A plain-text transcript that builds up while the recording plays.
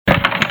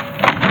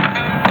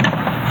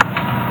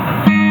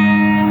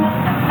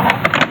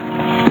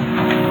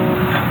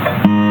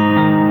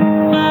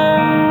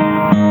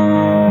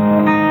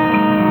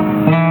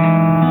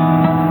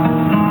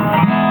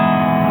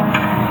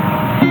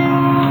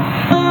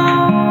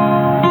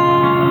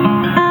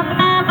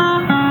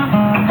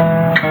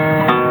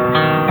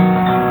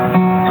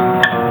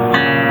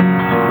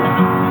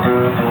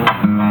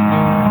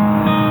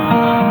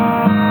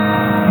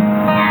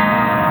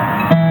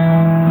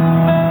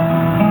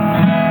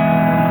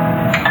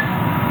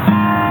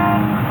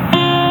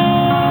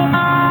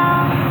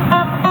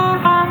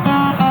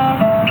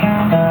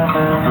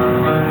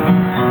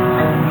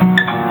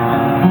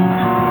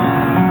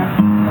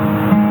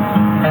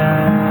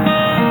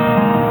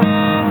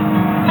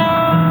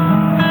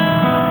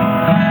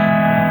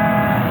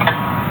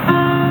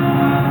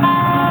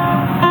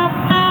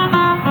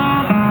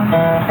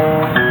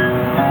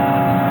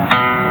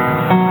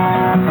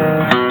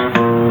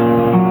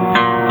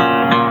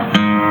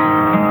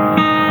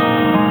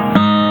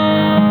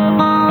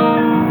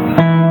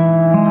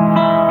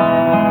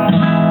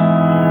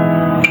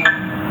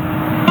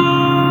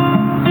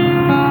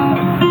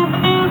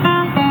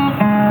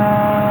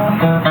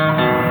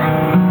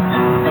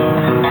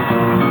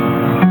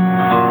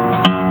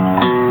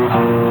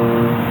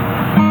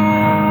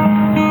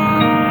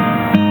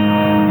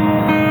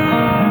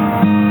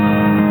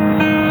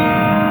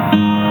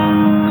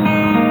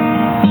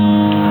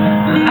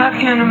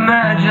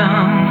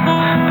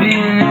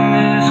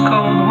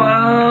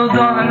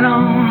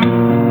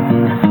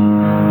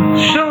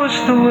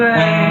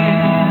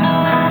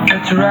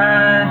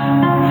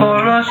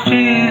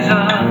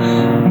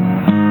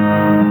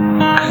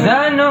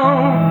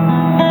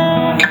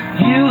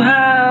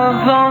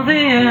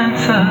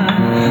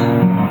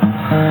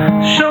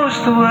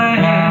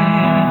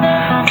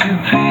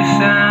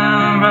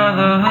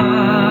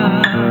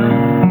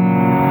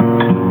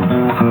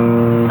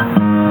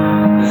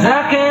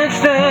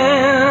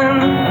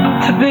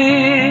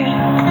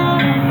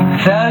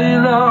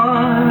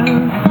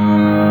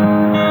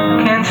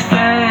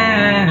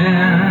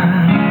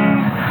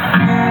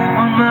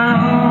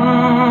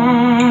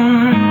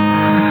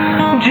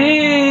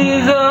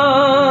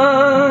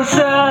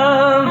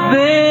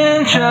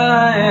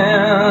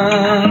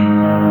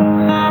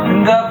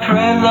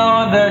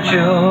that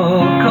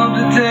you'll come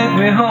to take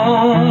me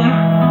home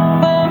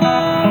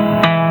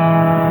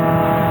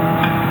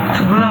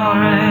to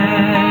glory.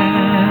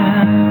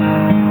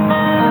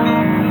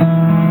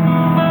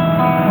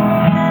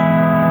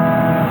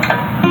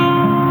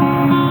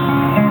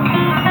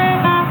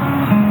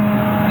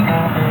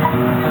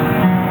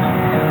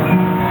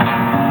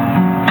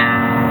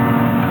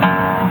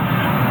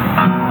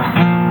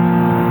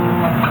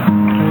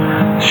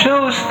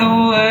 Show us the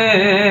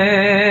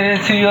way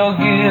to your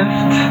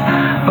gift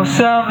of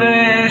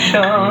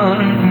salvation.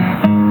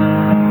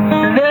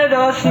 Let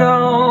us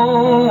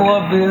know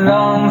what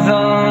belongs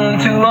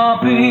unto our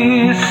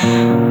peace.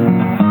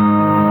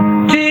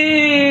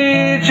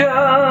 Teach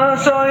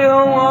us all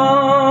your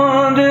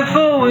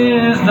wonderful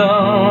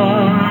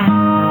wisdom.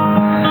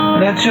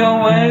 Let your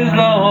ways,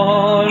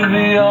 Lord,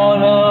 be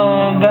all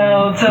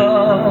about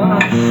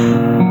us.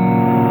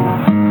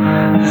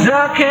 'Cause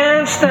I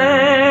can't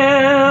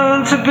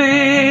stand to be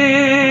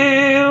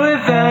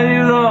without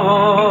you,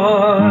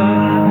 Lord.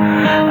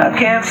 I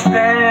can't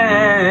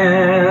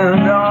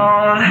stand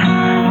on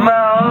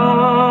my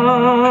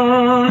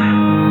own.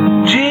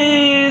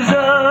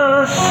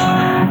 Jesus,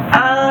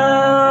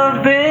 I've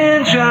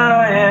been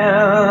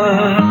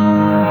trying,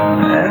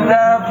 and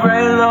I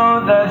pray,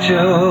 Lord, that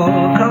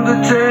you'll come to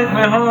take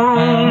me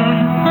home.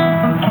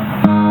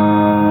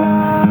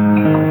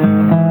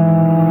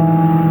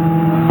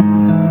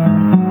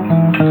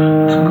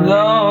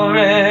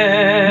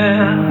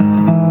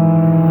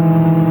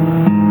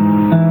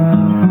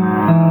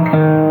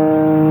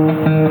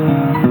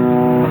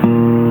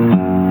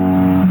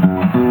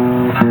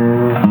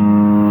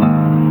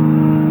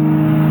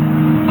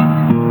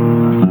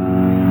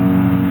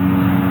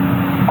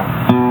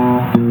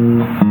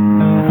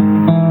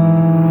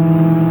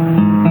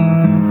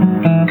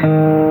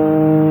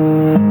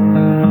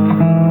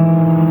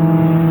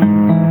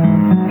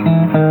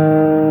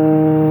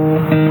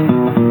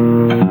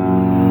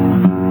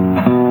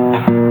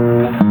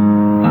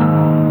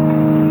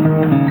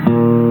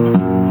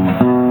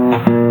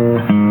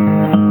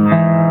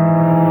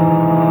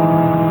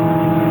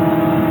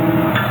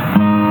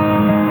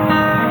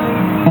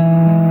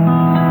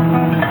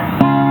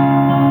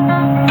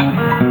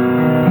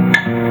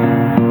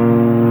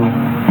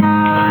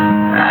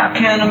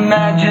 Can't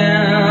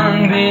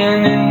imagine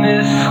being in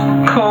this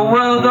cold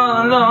world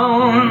all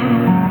alone.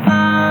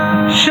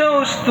 Show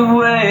us the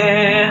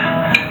way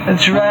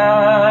that's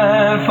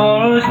right for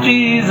us,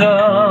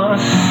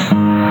 Jesus.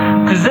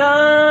 'Cause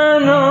I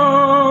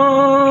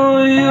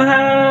know you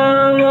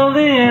have all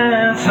the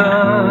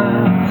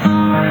answers.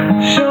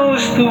 Show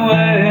us the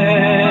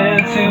way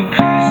to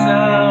peace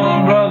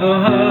and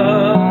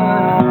brotherhood.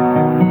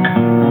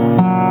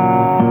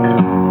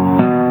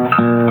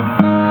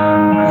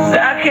 'Cause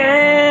I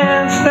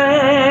can't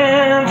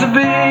stand to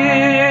be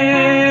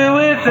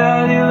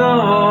without you,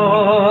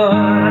 Lord.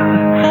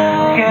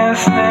 Can't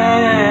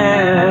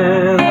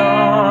stand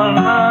on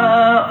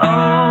my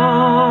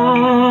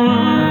own.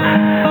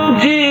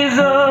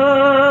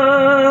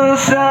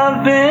 Jesus, I've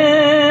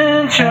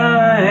been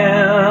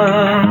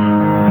trying,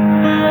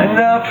 and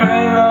I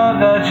pray, Lord,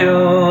 that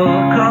you'll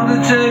come to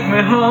take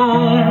me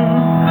home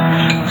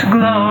to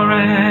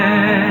glory.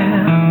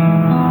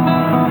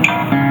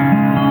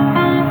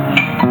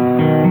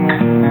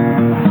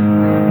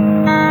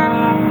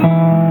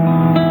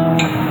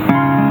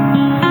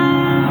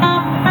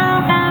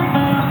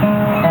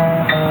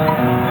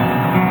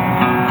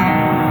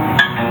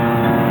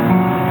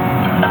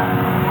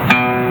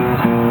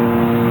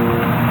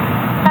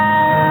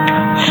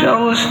 Show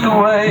us the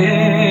way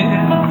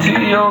to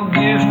your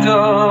gift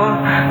of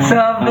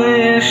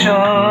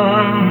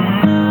salvation.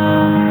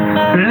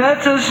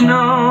 Let us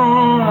know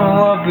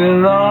what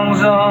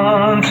belongs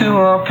unto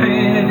our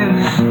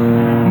peace.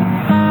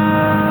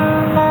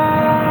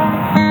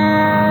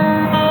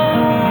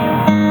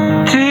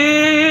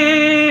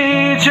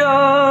 Teach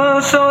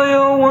us all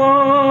your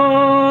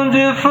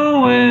wonderful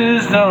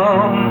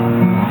wisdom.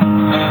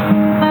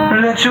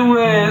 Let your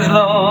ways,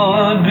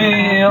 Lord, be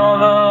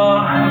all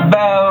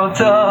about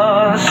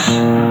us.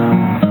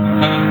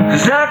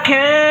 'Cause I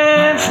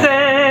can't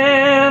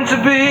stand to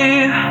be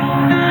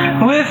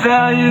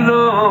without you,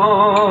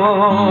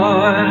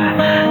 Lord.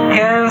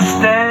 Can't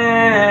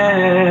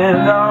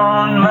stand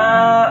on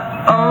my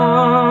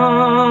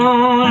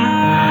own.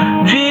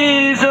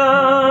 Jesus,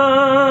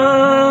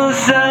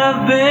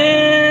 I've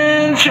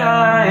been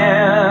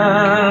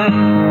trying,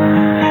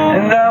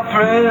 and I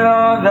pray,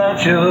 Lord, that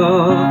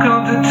you'll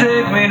come to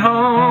take me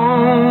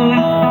home.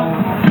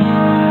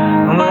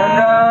 And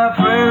I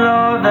pray,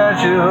 Lord, that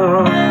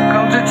you'll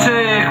come to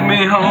take me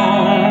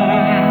home.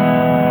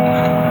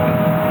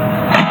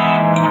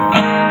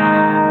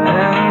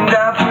 And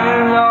I pray,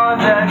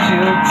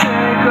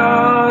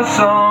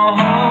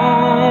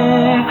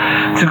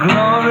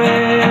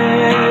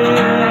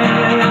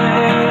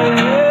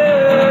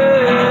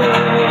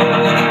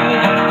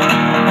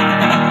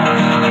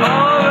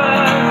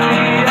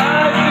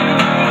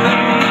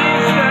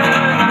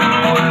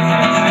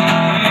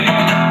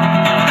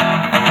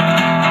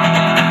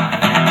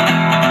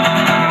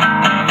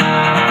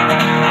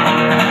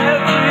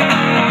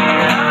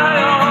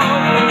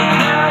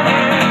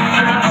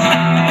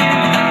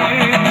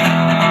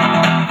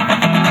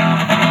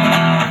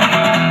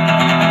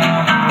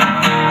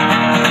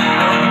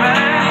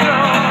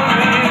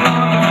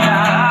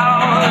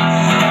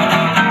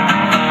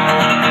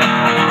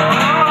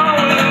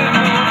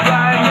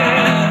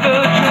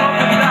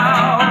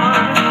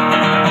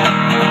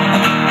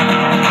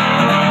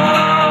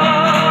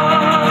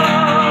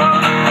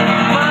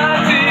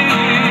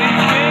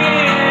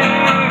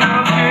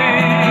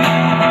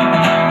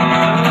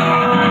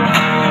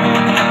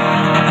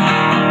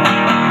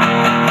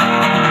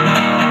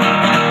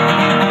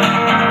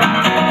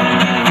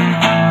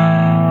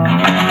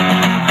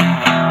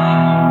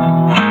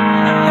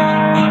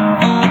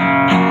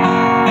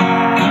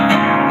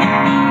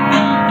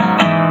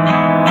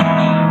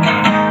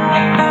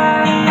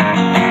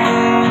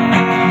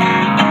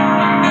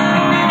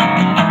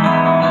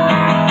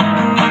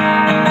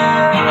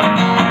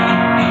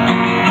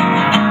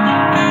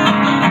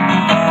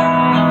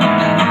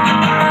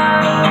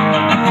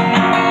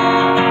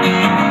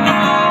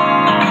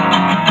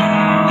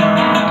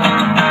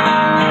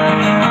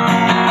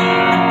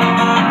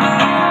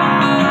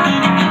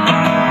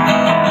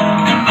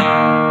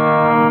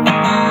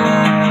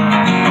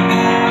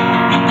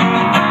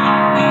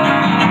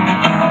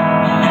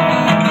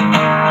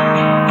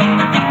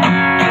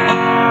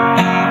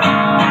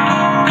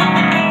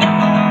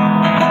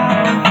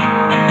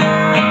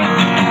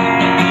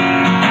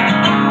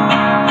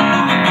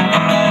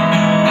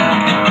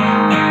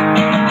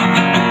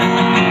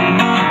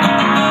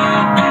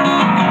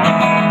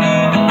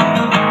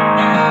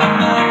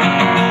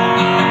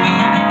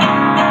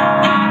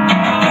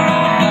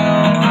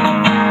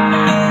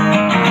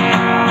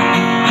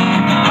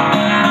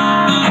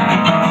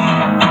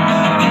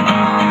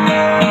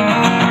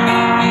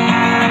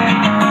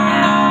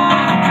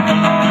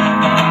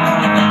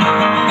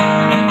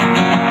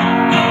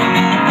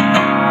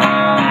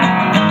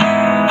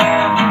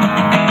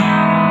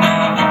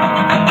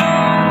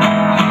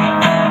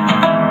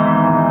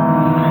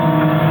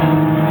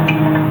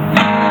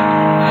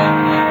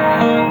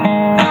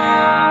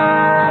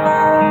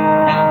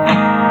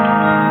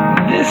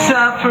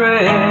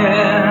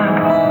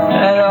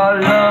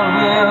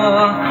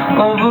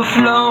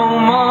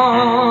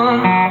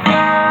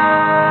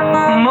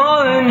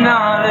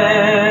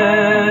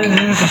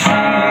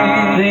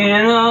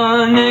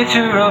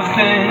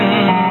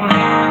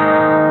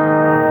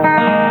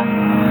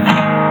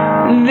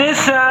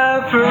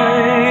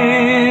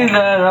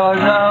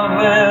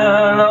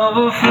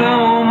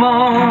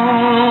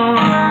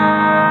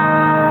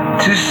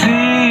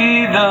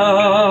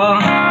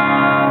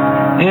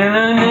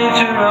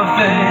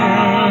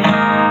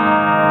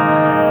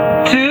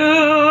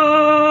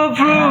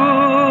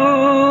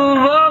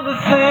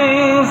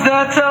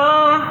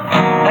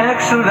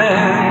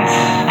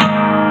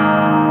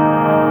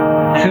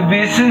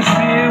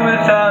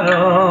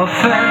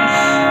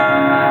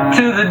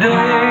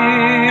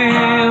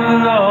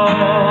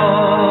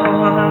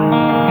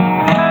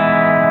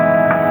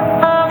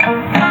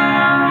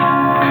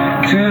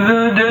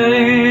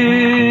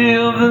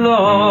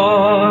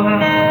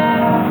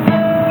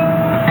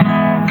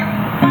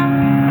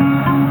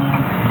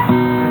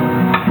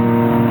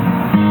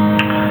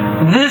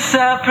 This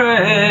I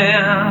pray,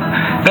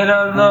 that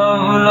our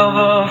love will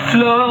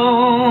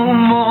overflow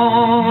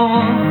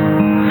more,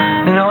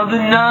 and all the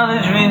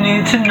knowledge we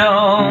need to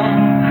know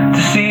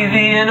to see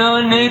the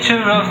inner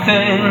nature of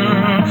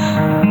things,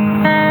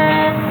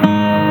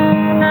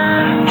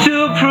 to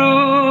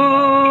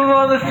prove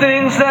all the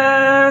things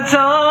that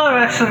are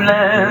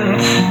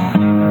excellent,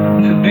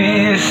 to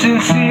be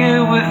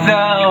sincere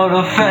without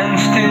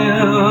offense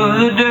till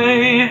the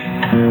day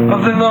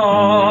of the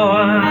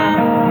Lord.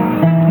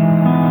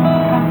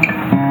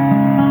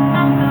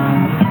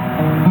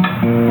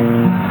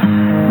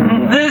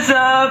 This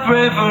I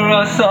pray for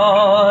us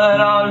all, that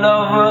our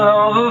love will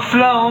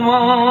overflow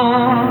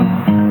more,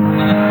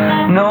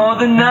 know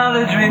the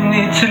knowledge we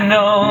need to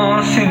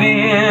know, see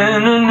the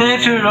inner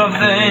nature of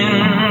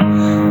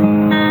things,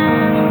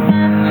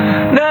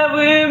 that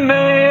we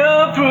may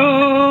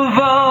approve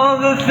all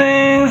the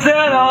things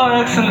that are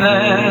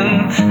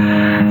excellent,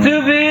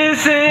 to be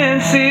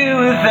sincere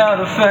without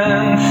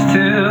offense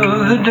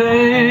till the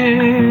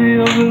day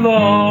of the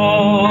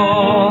Lord.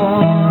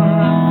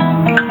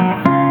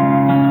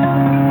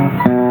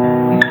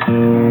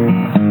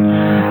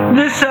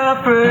 This I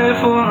pray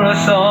for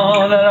us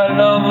all, that our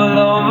love will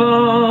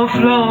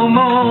overflow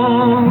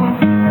more,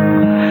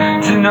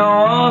 to know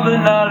all the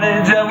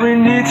knowledge that we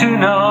need to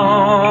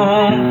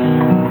know,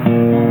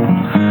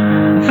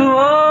 so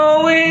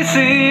all we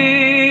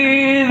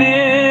see the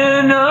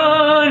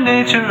inner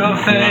nature of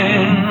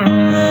things,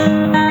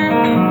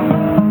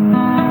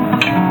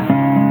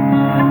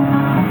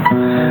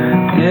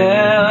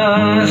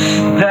 yes,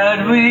 that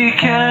we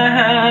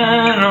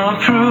can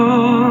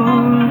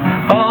approve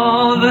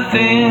all the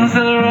things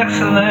that are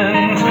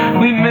excellent,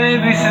 we may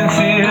be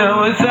sincere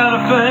without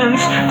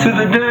offense to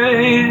the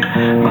day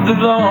of the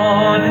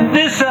Lord. And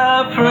this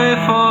I pray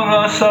for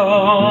us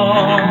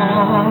all,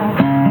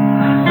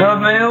 love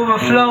may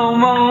overflow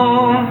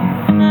more.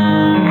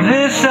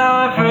 This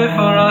I pray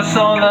for us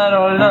all, that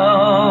our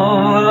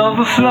love will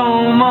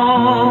overflow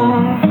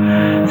more,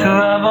 to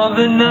have all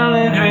the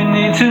knowledge we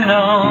need to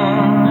know,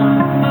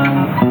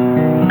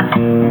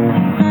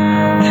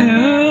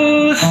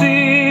 to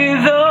see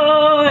the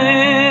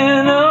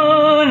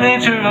inner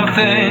nature of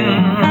things,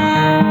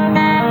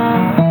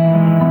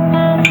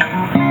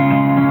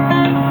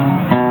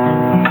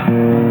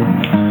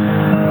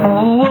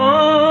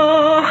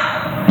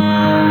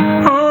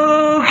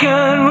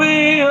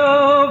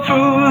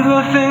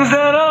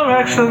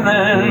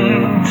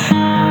 excellent,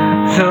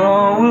 so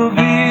we'll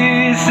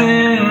be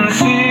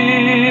sincere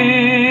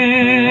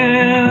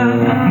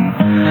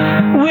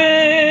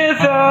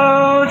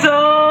without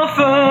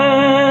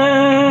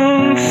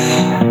offense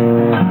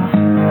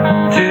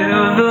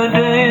till the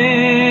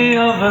day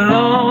of the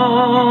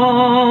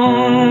Lord.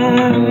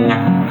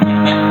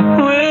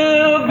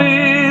 We'll be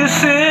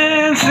sincere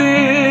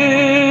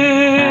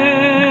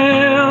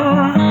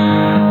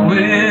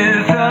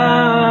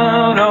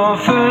without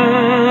offense.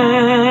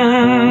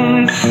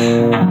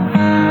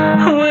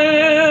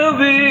 We'll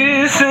be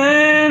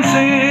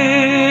sincere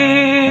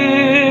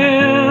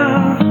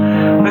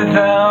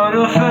without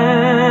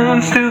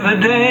offense to the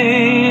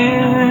day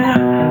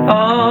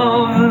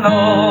of the Lord.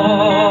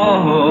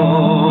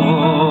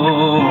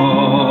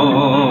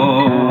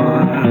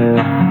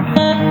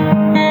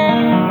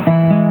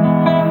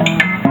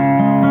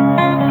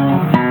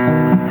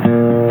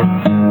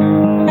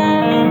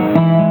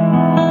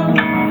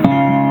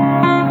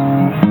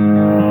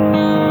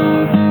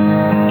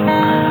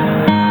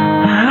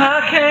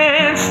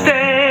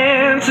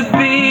 To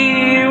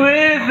be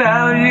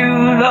without you,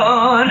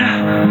 Lord,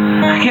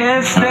 I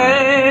can't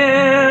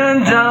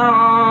stand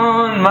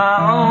on my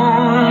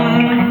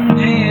own,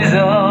 Jesus,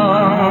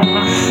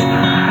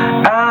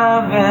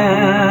 I've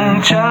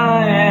been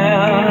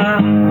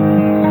trying,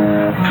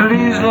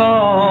 please,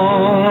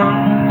 Lord,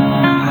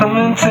 come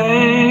and take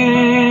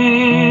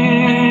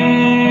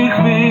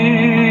me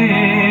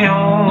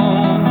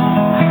home,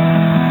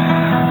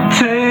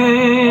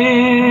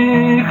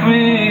 take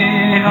me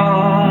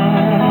home.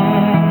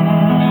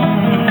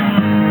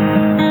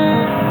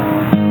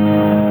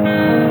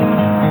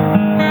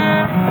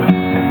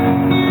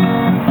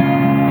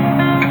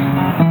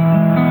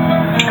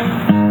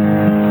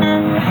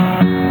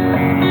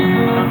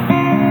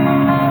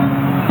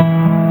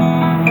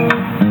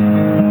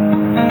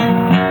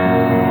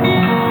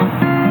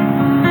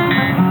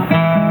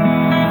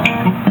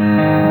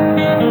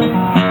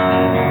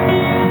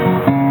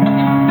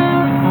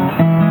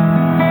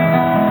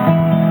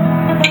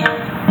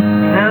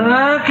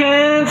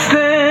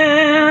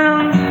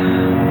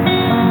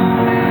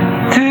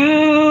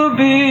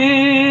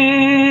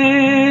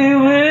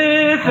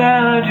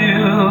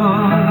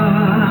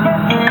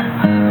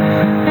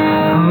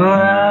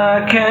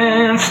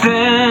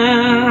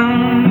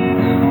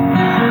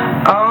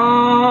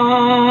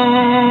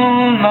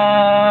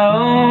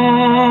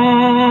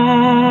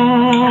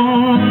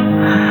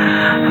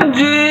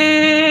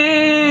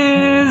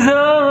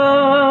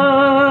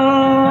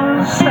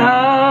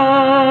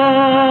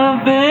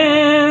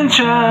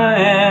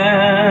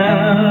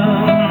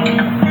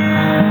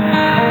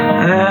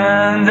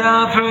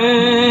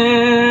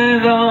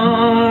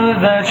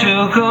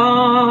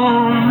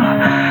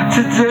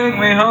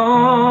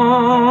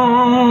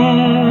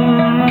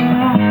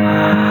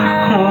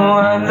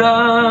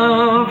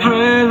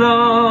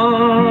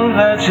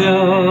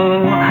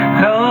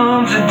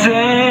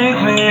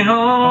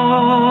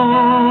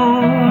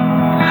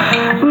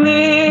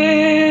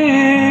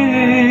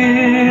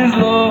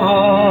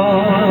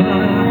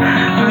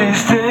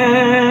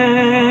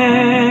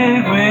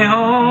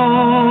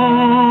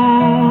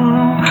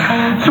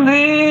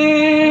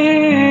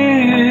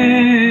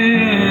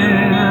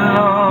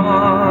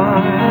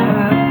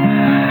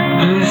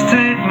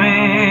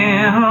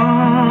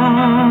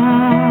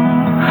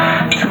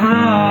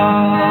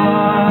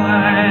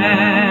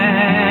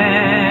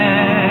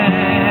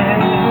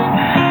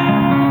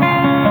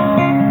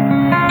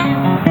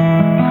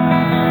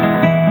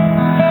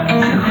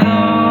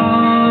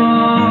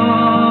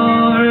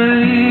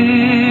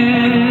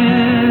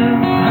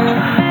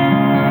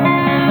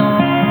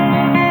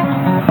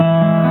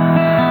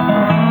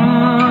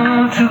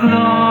 took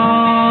long.